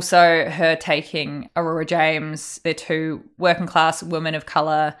was also her taking Aurora James. They're two working class women of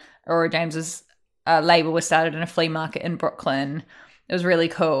colour. Aurora James's label was started in a flea market in Brooklyn. It was really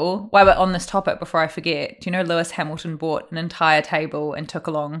cool. While we're on this topic, before I forget, do you know Lewis Hamilton bought an entire table and took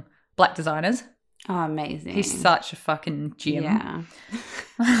along black designers? Oh, amazing. He's such a fucking gem. Yeah.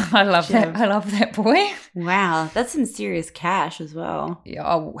 I love that. I love that boy. Wow. That's some serious cash as well.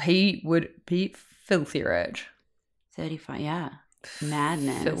 Yeah, he would be filthy rich. 35, yeah.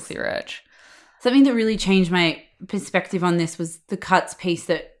 Madness. Filthy rich. Something that really changed my perspective on this was the Cuts piece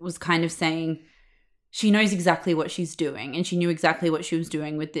that was kind of saying she knows exactly what she's doing, and she knew exactly what she was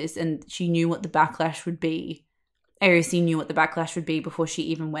doing with this, and she knew what the backlash would be. AOC knew what the backlash would be before she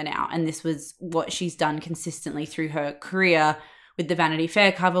even went out, and this was what she's done consistently through her career with the Vanity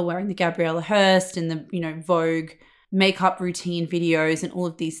Fair cover, wearing the Gabriella Hearst and the, Vogue makeup routine videos and all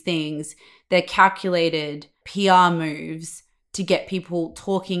of these things. They're calculated PR moves to get people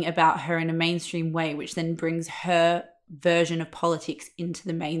talking about her in a mainstream way, which then brings her version of politics into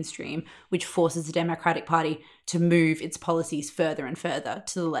the mainstream, which forces the Democratic Party to move its policies further and further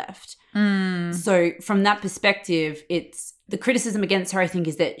to the left. So from that perspective, it's the criticism against her, I think,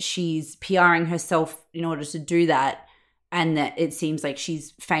 is that she's PRing herself in order to do that, and that it seems like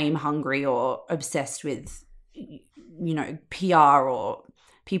she's fame hungry or obsessed with, PR or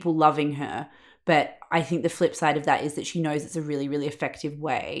people loving her. But I think the flip side of that is that she knows it's a really, really effective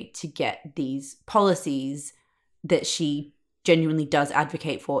way to get these policies that she genuinely does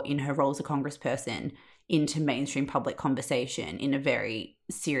advocate for in her role as a congressperson into mainstream public conversation in a very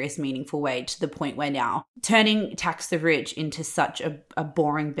serious, meaningful way, to the point where now turning tax the rich into such a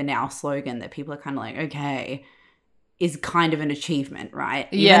boring, banal slogan that people are kind of like, okay, is kind of an achievement, right?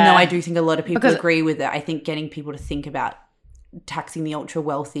 Even Yeah. though I do think a lot of people Because- agree with it, I think getting people to think about taxing the ultra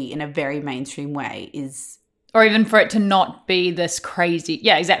wealthy in a very mainstream way is... Or even for it to not be this crazy,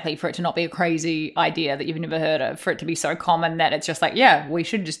 yeah, exactly, for it to not be a crazy idea that you've never heard of, for it to be so common that it's just like, yeah, we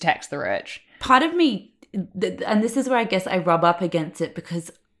should just tax the rich. Part of me, and this is where I guess I rub up against it,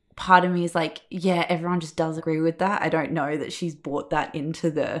 because part of me is like, yeah, everyone just does agree with that. I don't know that she's brought that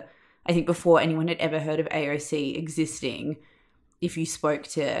into the... I think before anyone had ever heard of AOC existing, if you spoke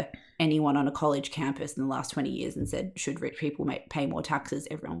to anyone on a college campus in the last 20 years and said, should rich people pay more taxes,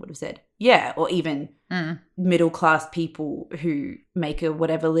 everyone would have said, yeah. Or even middle-class people who make a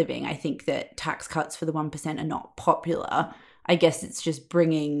whatever living. I think that tax cuts for the 1% are not popular. I guess it's just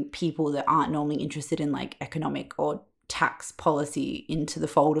bringing people that aren't normally interested in like economic or tax policy into the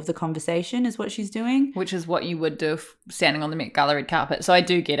fold of the conversation is what she's doing. Which is what you would do standing on the Met Gala red carpet. So I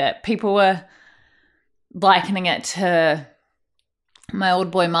do get it. People were likening it to my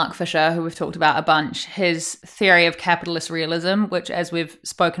old boy Mark Fisher, who we've talked about a bunch, his theory of capitalist realism, which, as we've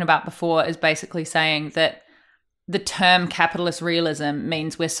spoken about before, is basically saying that the term capitalist realism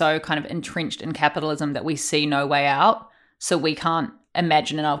means we're so kind of entrenched in capitalism that we see no way out. So we can't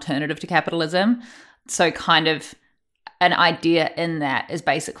imagine an alternative to capitalism. So kind of an idea in that is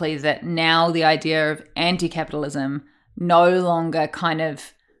basically that now the idea of anti-capitalism no longer kind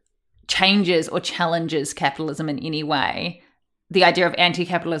of changes or challenges capitalism in any way. The idea of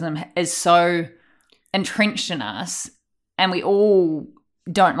anti-capitalism is so entrenched in us, and we all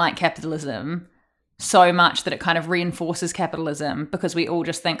don't like capitalism so much that it kind of reinforces capitalism, because we all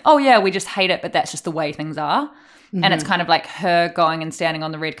just think, oh yeah, we just hate it, but that's just the way things are. Mm-hmm. And it's kind of like her going and standing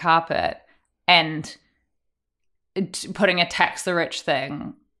on the red carpet and putting a tax the rich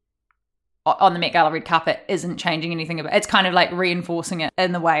thing on the Met Gala red carpet isn't changing anything about it. It's kind of like reinforcing it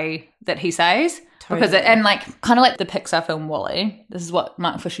in the way that he says. Totally. Because and like kind of like the Pixar film WALL-E, this is what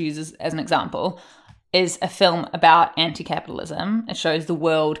Mark Fisher uses as an example, is a film about anti-capitalism. It shows the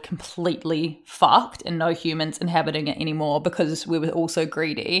world completely fucked and no humans inhabiting it anymore because we were all so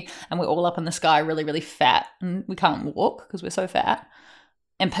greedy and we're all up in the sky really, really fat and we can't walk because we're so fat.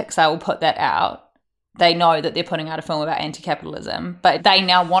 And Pixar will put that out. They know that they're putting out a film about anti-capitalism, but they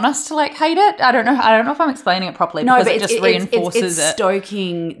now want us to like hate it. I don't know if I'm explaining it properly, because it just reinforces it's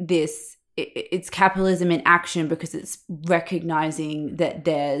stoking this. It's capitalism in action, because it's recognizing that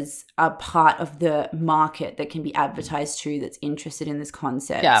there's a part of the market that can be advertised to that's interested in this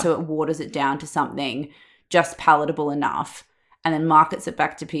concept. Yeah. So it waters it down to something just palatable enough and then markets it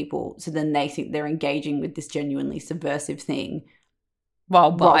back to people. So then they think they're engaging with this genuinely subversive thing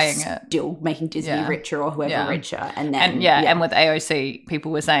while buying it. Still making Disney richer or whoever richer. And then, and with AOC,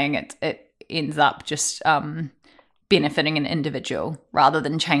 people were saying it ends up just benefiting an individual rather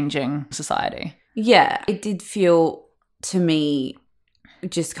than changing society. Yeah, it did feel to me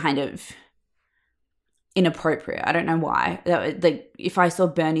just kind of inappropriate. I don't know why. Like if I saw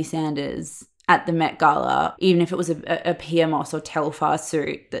Bernie Sanders at the Met Gala, even if it was a PMOS or Telfar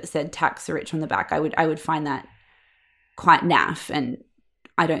suit that said tax the rich on the back, I would find that quite naff, and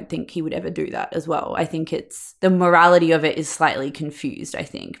I don't think he would ever do that as well. I think it's the morality of it is slightly confused, I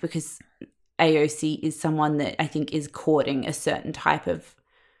think, because AOC is someone that I think is courting a certain type of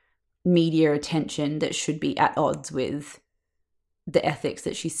media attention that should be at odds with the ethics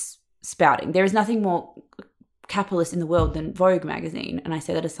that she's spouting. There is nothing more capitalist in the world than Vogue magazine, and I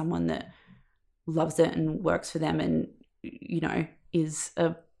say that as someone that loves it and works for them and, you know, is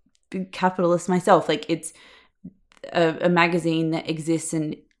a big capitalist myself. Like, it's a magazine that exists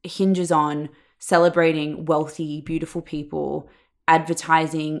and hinges on celebrating wealthy, beautiful people,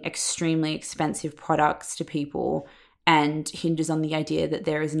 advertising extremely expensive products to people, and hinges on the idea that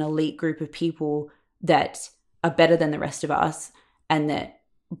there is an elite group of people that are better than the rest of us, and that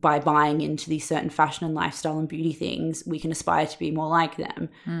by buying into these certain fashion and lifestyle and beauty things, we can aspire to be more like them.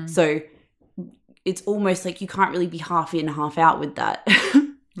 So it's almost like you can't really be half in, half out with that.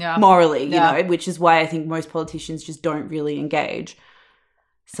 Morally, you know, which is why I think most politicians just don't really engage.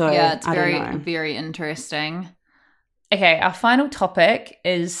 So it's very interesting. Okay, our final topic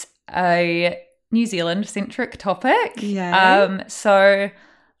is a New Zealand-centric topic. Yeah. So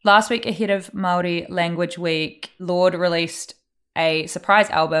last week, ahead of Māori Language Week, Lorde released a surprise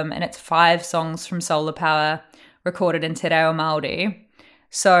album, and it's 5 songs from Solar Power recorded in Te Reo Māori.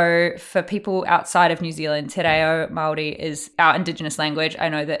 So for people outside of New Zealand, Te Reo Māori is our Indigenous language. I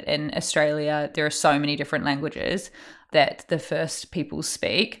know that in Australia there are so many different languages that the First Peoples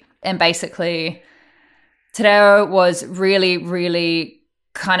speak. And basically, Te Reo was really, really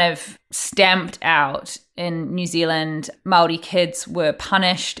kind of stamped out. In New Zealand, Māori kids were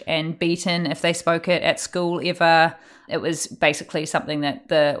punished and beaten if they spoke it at school ever. It was basically something that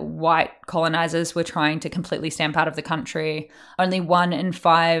the white colonizers were trying to completely stamp out of the country. Only 1 in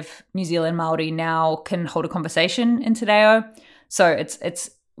 5 New Zealand Māori now can hold a conversation in Te Reo. So it's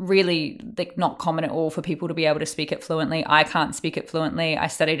really like not common at all for people to be able to speak it fluently. I can't speak it fluently. I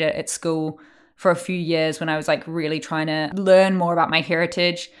studied it at school for a few years when I was like really trying to learn more about my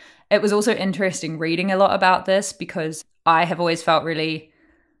heritage. It was also interesting reading a lot about this because I have always felt really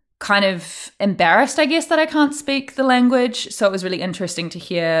kind of embarrassed, I guess, that I can't speak the language. So it was really interesting to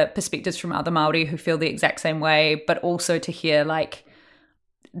hear perspectives from other Māori who feel the exact same way, but also to hear like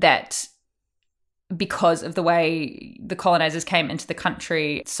that because of the way the colonizers came into the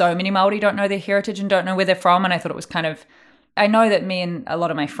country, so many Māori don't know their heritage and don't know where they're from. And I thought it was kind of, I know that me and a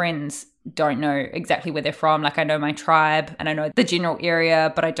lot of my friends don't know exactly where they're from. Like I know my tribe and I know the general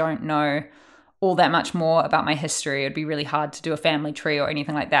area, but I don't know all that much more about my history. It'd be really hard to do a family tree or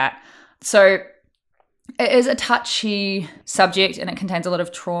anything like that. So it is a touchy subject and it contains a lot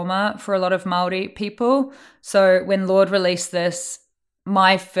of trauma for a lot of Māori people. So when Lorde released this,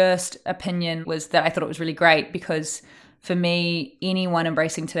 my first opinion was that I thought it was really great because for me, anyone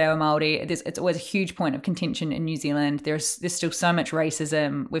embracing Te Reo Māori, it's always a huge point of contention in New Zealand. There's still so much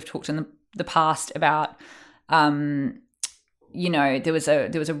racism. We've talked in the past about, there was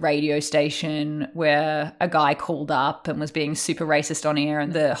a radio station where a guy called up and was being super racist on air,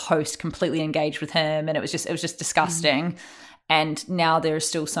 and the host completely engaged with him, and it was just disgusting. And now there are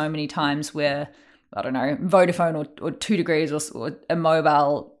still so many times where, I don't know, Vodafone or 2 Degrees or a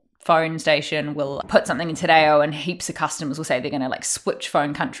mobile phone station will put something in Te Reo and heaps of customers will say they're going to like switch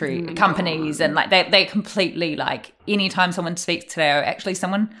phone companies. And like they completely like anytime someone speaks Te Reo, actually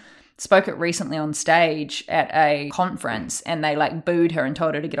someone spoke it recently on stage at a conference and they like booed her and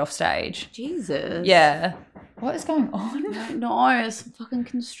told her to get off stage. Jesus. Yeah. What is going on? No, it's fucking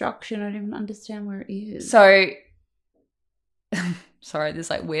construction. I don't even understand where it is. So, sorry, there's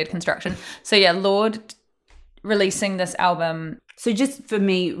like weird construction. So yeah, Lorde releasing this album. So just for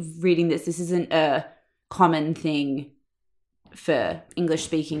me reading this isn't a common thing for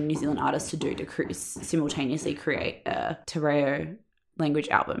English-speaking New Zealand artists to do, to simultaneously create a Te Reo language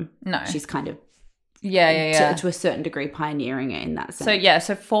album. No. She's kind of, to a certain degree, pioneering it in that sense.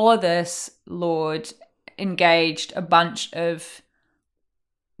 So for this, Lorde engaged a bunch of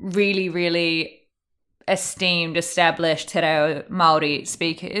really, really esteemed, established Te Reo Māori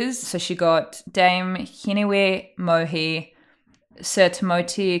speakers. So she got Dame Hinewe Mohi, Sir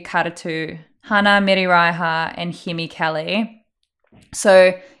Timoti Karatu, Hana Meriraiha, and Hemi Kelly.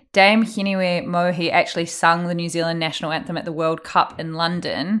 So Dame Hinewe Mohi actually sung the New Zealand national anthem at the World Cup in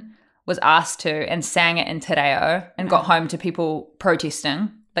London, was asked to, and sang it in Te Reo, and got home to people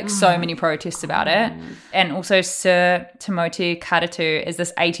protesting. Like so many protests about it. And also Sir Timoti Karatu is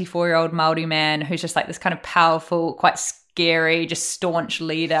this 84-year-old Māori man who's just like this kind of powerful, quite scary, just staunch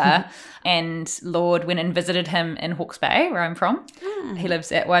leader. And Lorde went and visited him in Hawke's Bay, where I'm from. He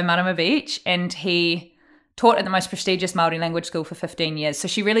lives at Waimarama Beach, and he taught at the most prestigious Māori language school for 15 years. So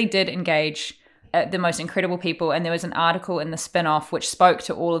she really did engage the most incredible people. And there was an article in the spin-off which spoke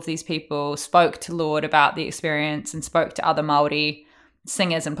to all of these people, spoke to Lorde about the experience and spoke to other Māori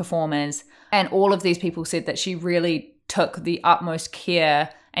singers and performers. And all of these people said that she really took the utmost care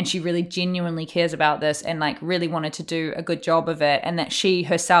and she really genuinely cares about this and like really wanted to do a good job of it. And that she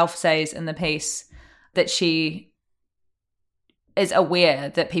herself says in the piece that she is aware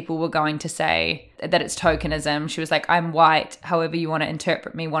that people were going to say that it's tokenism. She was like, I'm white, however you want to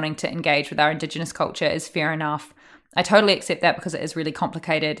interpret me wanting to engage with our Indigenous culture is fair enough. I totally accept that because it is really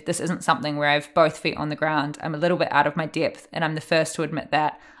complicated. This isn't something where I have both feet on the ground. I'm a little bit out of my depth, and I'm the first to admit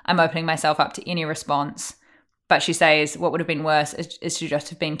that. I'm opening myself up to any response. But she says what would have been worse is to just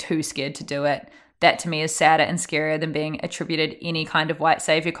have been too scared to do it. That to me is sadder and scarier than being attributed any kind of white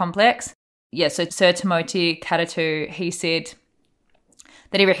savior complex. Yeah, so Sir Timoti Karatu, he said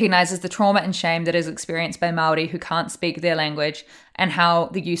that he recognises the trauma and shame that is experienced by Māori who can't speak their language and how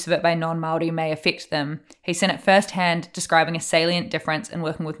the use of it by non-Māori may affect them. He's seen it firsthand, describing a salient difference in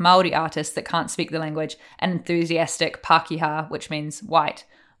working with Māori artists that can't speak the language and enthusiastic Pākehā, which means white,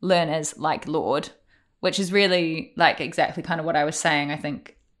 learners like Lorde, which is really like exactly kind of what I was saying. I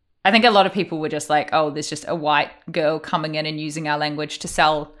think a lot of people were just like, oh, there's just a white girl coming in and using our language to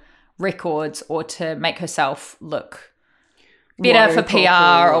sell records or to make herself look better for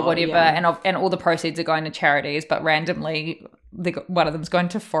PR or whatever, yeah. and all the proceeds are going to charities, but randomly one of them's going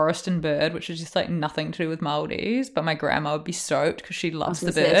to Forest and Bird, which is just like nothing to do with Māoris, but my grandma would be stoked because she loves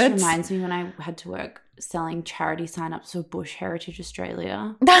the birds. This reminds me when I had to work selling charity sign-ups for Bush Heritage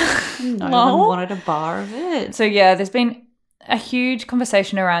Australia. No one wanted a bar of it. So yeah, there's been a huge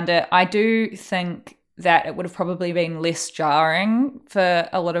conversation around it. I do think that it would have probably been less jarring for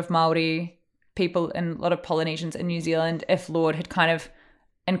a lot of Māori people and a lot of Polynesians in New Zealand if Lorde had kind of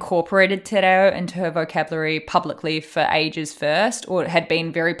incorporated te reo into her vocabulary publicly for ages first, or had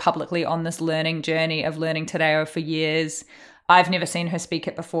been very publicly on this learning journey of learning te reo for years. I've never seen her speak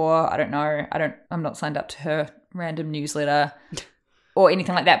it before. I don't know. I'm not signed up to her random newsletter or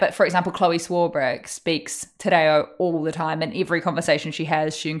anything like that. But for example, Chloe Swarbrick speaks te reo all the time. In every conversation she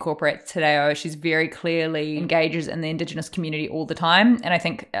has, she incorporates te reo. She's very clearly engages in the Indigenous community all the time. And I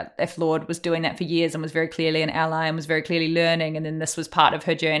think if Lorde was doing that for years and was very clearly an ally and was very clearly learning, and then this was part of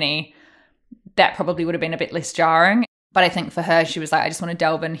her journey, that probably would have been a bit less jarring. But I think for her, she was like, I just want to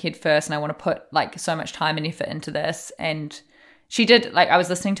delve in head first and I want to put like so much time and effort into this. And she did, like, I was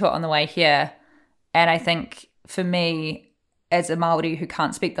listening to it on the way here. And I think for me, as a Māori who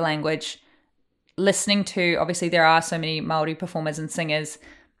can't speak the language, listening to, obviously there are so many Māori performers and singers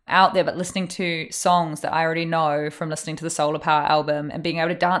out there, but listening to songs that I already know from listening to the Solar Power album and being able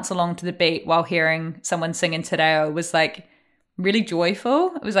to dance along to the beat while hearing someone sing in te reo was like really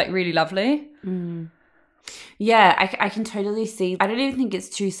joyful. It was like really lovely. Yeah, I can totally see. I don't even think it's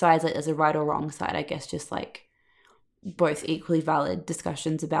two sides, like there's a right or wrong side. I guess just like both equally valid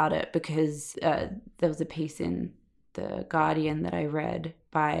discussions about it, because there was a piece in The Guardian that I read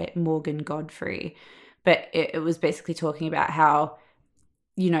by Morgan Godfrey, but it was basically talking about how,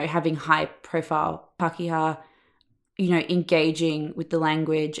 you know, having high profile Pākehā, you know, engaging with the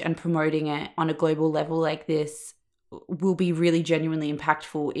language and promoting it on a global level like this will be really genuinely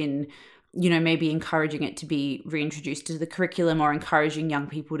impactful in, you know, maybe encouraging it to be reintroduced to the curriculum, or encouraging young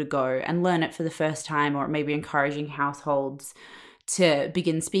people to go and learn it for the first time, or maybe encouraging households to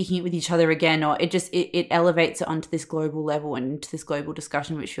begin speaking it with each other again, or it elevates it onto this global level and into this global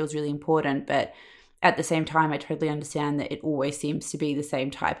discussion, which feels really important. But at the same time, I totally understand that it always seems to be the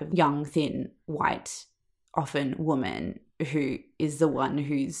same type of young, thin, white, often woman who is the one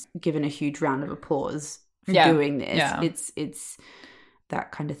who's given a huge round of applause for doing this. Yeah. It's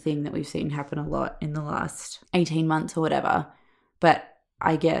that kind of thing that we've seen happen a lot in the last 18 months or whatever. But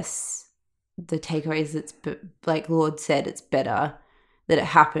I guess the takeaway is it's, like Lorde said, it's better that it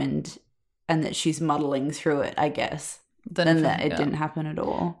happened and that she's muddling through it, I guess, than that it didn't happen at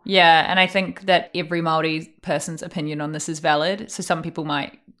all. Yeah, and I think that every Māori person's opinion on this is valid. So some people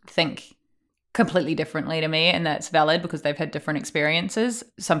might think completely differently to me, and that's valid because they've had different experiences.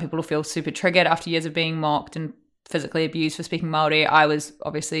 Some people will feel super triggered after years of being mocked and physically abused for speaking Māori. I was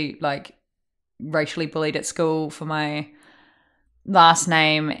obviously like racially bullied at school for my last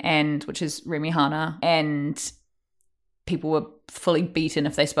name, and which is Remihana, and people were fully beaten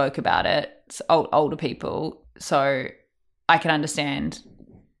if they spoke about it. It's older people. So I can understand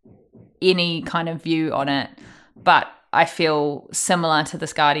any kind of view on it, but I feel similar to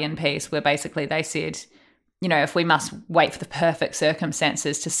this Guardian piece where basically they said, you know, if we must wait for the perfect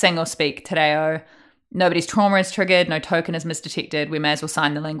circumstances to sing or speak te reo, nobody's trauma is triggered, no token is misdetected, we may as well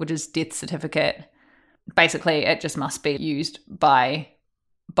sign the language's death certificate. Basically, it just must be used by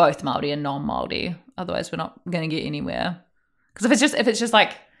both Māori and non-Māori. Otherwise, we're not going to get anywhere. Because if it's just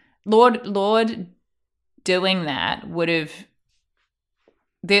like Lorde doing that would have.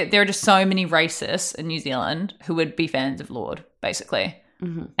 There are just so many racists in New Zealand who would be fans of Lorde, basically,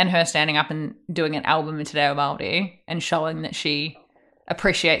 and her standing up and doing an album in te reo Māori and showing that she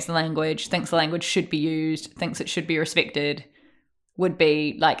appreciates the language, thinks the language should be used, thinks it should be respected, would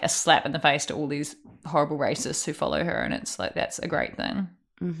be like a slap in the face to all these horrible racists who follow her, and it's like that's a great thing.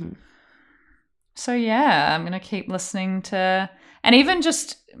 So yeah, I'm gonna keep listening to, and even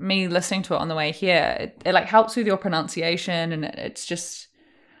just me listening to it on the way here, it like helps with your pronunciation, and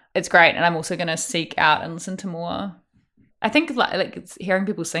it's great. And I'm also gonna seek out and listen to more. I think like it's, hearing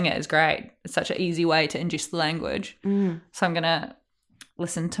people sing it is great. It's such an easy way to ingest the language. So I'm gonna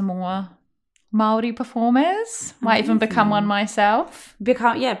listen to more Māori performers. Might even become one myself.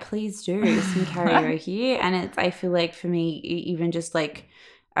 Please do some karaoke. And I feel like for me, even just like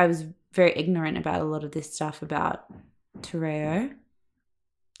I was very ignorant about a lot of this stuff about te reo.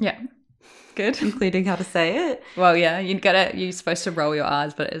 Yeah, good. Including how to say it. Well, yeah, you're supposed to roll your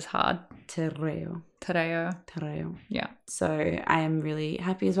R's, but it is hard. Te reo. Te reo. Te reo. Yeah. So I am really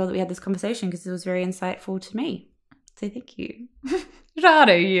happy as well that we had this conversation because it was very insightful to me. So thank you.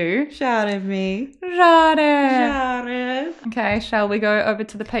 Rare you. Shout of me. Rare. Okay, shall we go over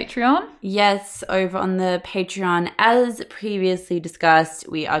to the Patreon? Yes, over on the Patreon. As previously discussed,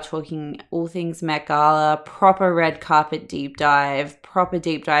 we are talking all things Met Gala, proper red carpet deep dive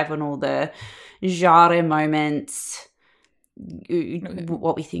on all the genre moments,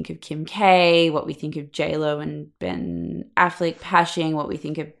 what we think of Kim K, what we think of J-Lo and Ben Affleck pashing, what we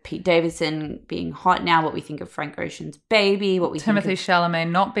think of Pete Davidson being hot now, what we think of Frank Ocean's Baby, what we Timothy think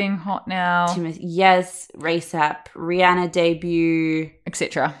Chalamet not being hot now. yes, Race App, Rihanna debut,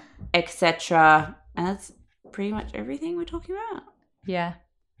 etc. And that's pretty much everything we're talking about. Yeah.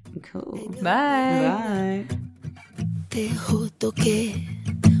 Cool. Bye. Te hotoke,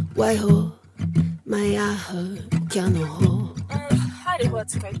 waiho, mai aho, kia no ho. Haere hoa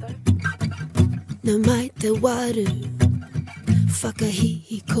tikaito. Na mai te waru,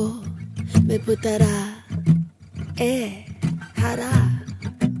 whakahihiko, me putara, hara.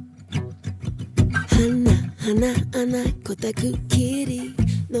 Hana, ana, kotaku kiri,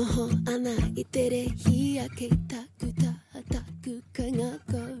 noho ana, itere hia ke taku taku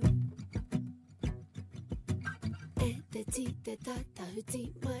kangako.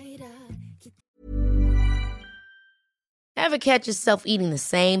 Ever catch yourself eating the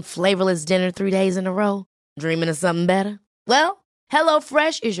same flavorless dinner 3 days in a row? Dreaming of something better? Well,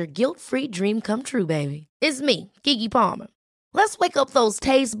 HelloFresh is your guilt-free dream come true, baby. It's me, Keke Palmer. Let's wake up those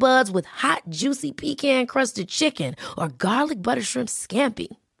taste buds with hot, juicy pecan-crusted chicken or garlic butter shrimp scampi.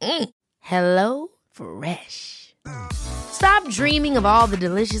 Hello Fresh. Stop dreaming of all the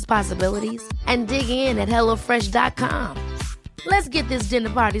delicious possibilities and dig in at HelloFresh.com. Let's get this dinner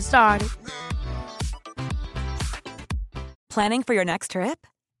party started. Planning for your next trip?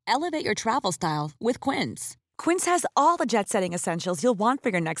 Elevate your travel style with Quince. Quince has all the jet-setting essentials you'll want for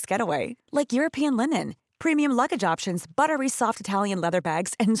your next getaway, like European linen, premium luggage options, buttery soft Italian leather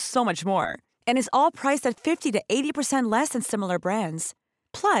bags, and so much more. And is all priced at 50 to 80% less than similar brands.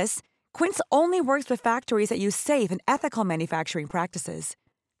 Plus, Quince only works with factories that use safe and ethical manufacturing practices.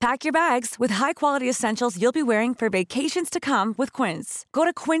 Pack your bags with high-quality essentials you'll be wearing for vacations to come with Quince. Go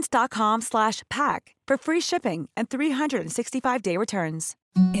to quince.com/pack for free shipping and 365-day returns.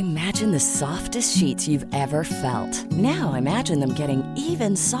 Imagine the softest sheets you've ever felt. Now imagine them getting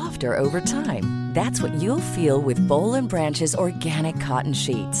even softer over time. That's what you'll feel with Boll & Branch's organic cotton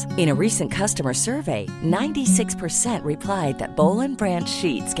sheets. In a recent customer survey, 96% replied that Boll & Branch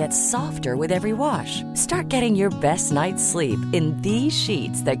sheets get softer with every wash. Start getting your best night's sleep in these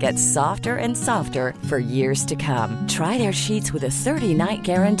sheets that get softer and softer for years to come. Try their sheets with a 30-night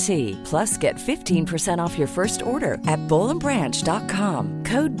guarantee. Plus, get 15% off your first order at bollandbranch.com.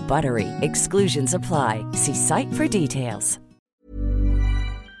 Code BUTTERY. Exclusions apply. See site for details.